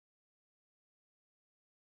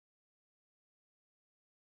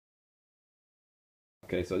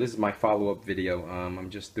Okay, so this is my follow-up video. I'm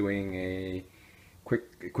just doing a quick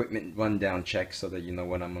equipment rundown check so that you know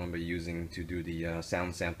what I'm going to be using to do the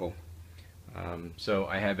sound sample. So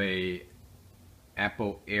I have a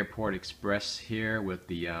Apple Airport Express here with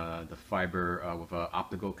the fiber with an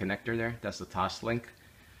optical connector there. That's the Toslink.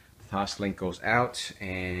 The Toslink goes out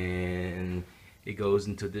and it goes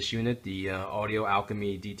into this unit, the Audio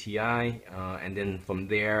Alchemy DTI, and then from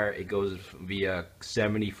there it goes via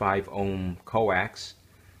 75 ohm coax,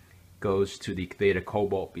 goes to the data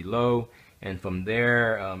cobalt below, and from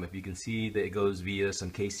there, if you can see, that it goes via some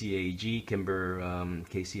KCAG, Kimber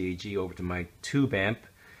KCAG, over to my tube amp,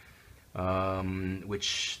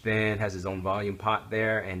 which then has its own volume pot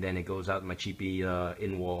there, and then it goes out my cheapy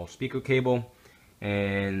in-wall speaker cable,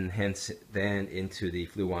 and hence then into the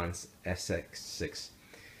Fluance SX6.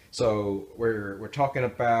 So we're talking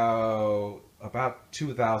about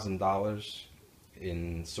 $2,000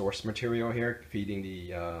 in source material here, feeding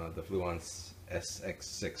the Fluance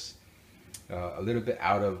SX6. A little bit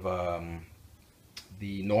out of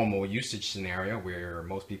the normal usage scenario where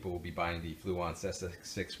most people will be buying the Fluance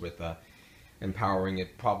SX6 with empowering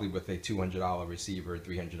it probably with a $200 receiver,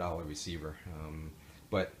 $300 receiver.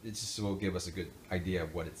 But it just will give us a good idea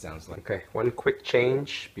of what it sounds like. Okay, one quick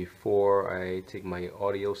change before I take my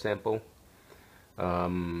audio sample.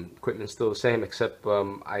 Equipment's still the same, except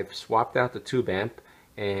I've swapped out the tube amp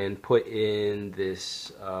and put in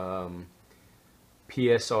this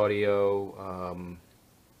PS Audio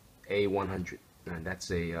A100, and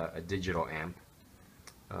that's a digital amp,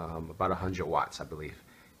 about 100 watts, I believe.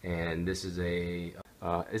 And this is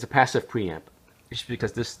it's a passive preamp. Just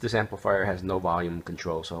because this amplifier has no volume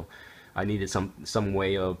control, so I needed some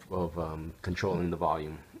way of controlling the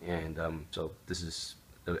volume, and so this is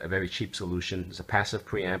a very cheap solution. It's a passive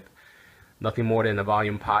preamp, nothing more than a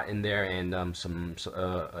volume pot in there, and a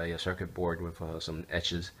circuit board with some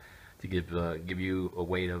etches to give you a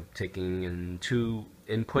way of taking in 2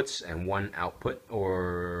 inputs and 1 output,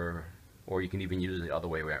 or you can even use it the other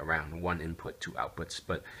way around, 1 input, 2 outputs.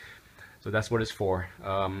 But so that's what it's for.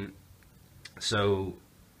 So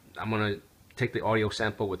I'm gonna take the audio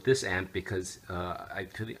sample with this amp because I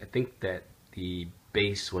think that the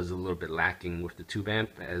bass was a little bit lacking with the tube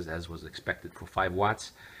amp, as was expected for 5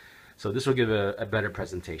 watts. So this will give a better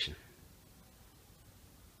presentation.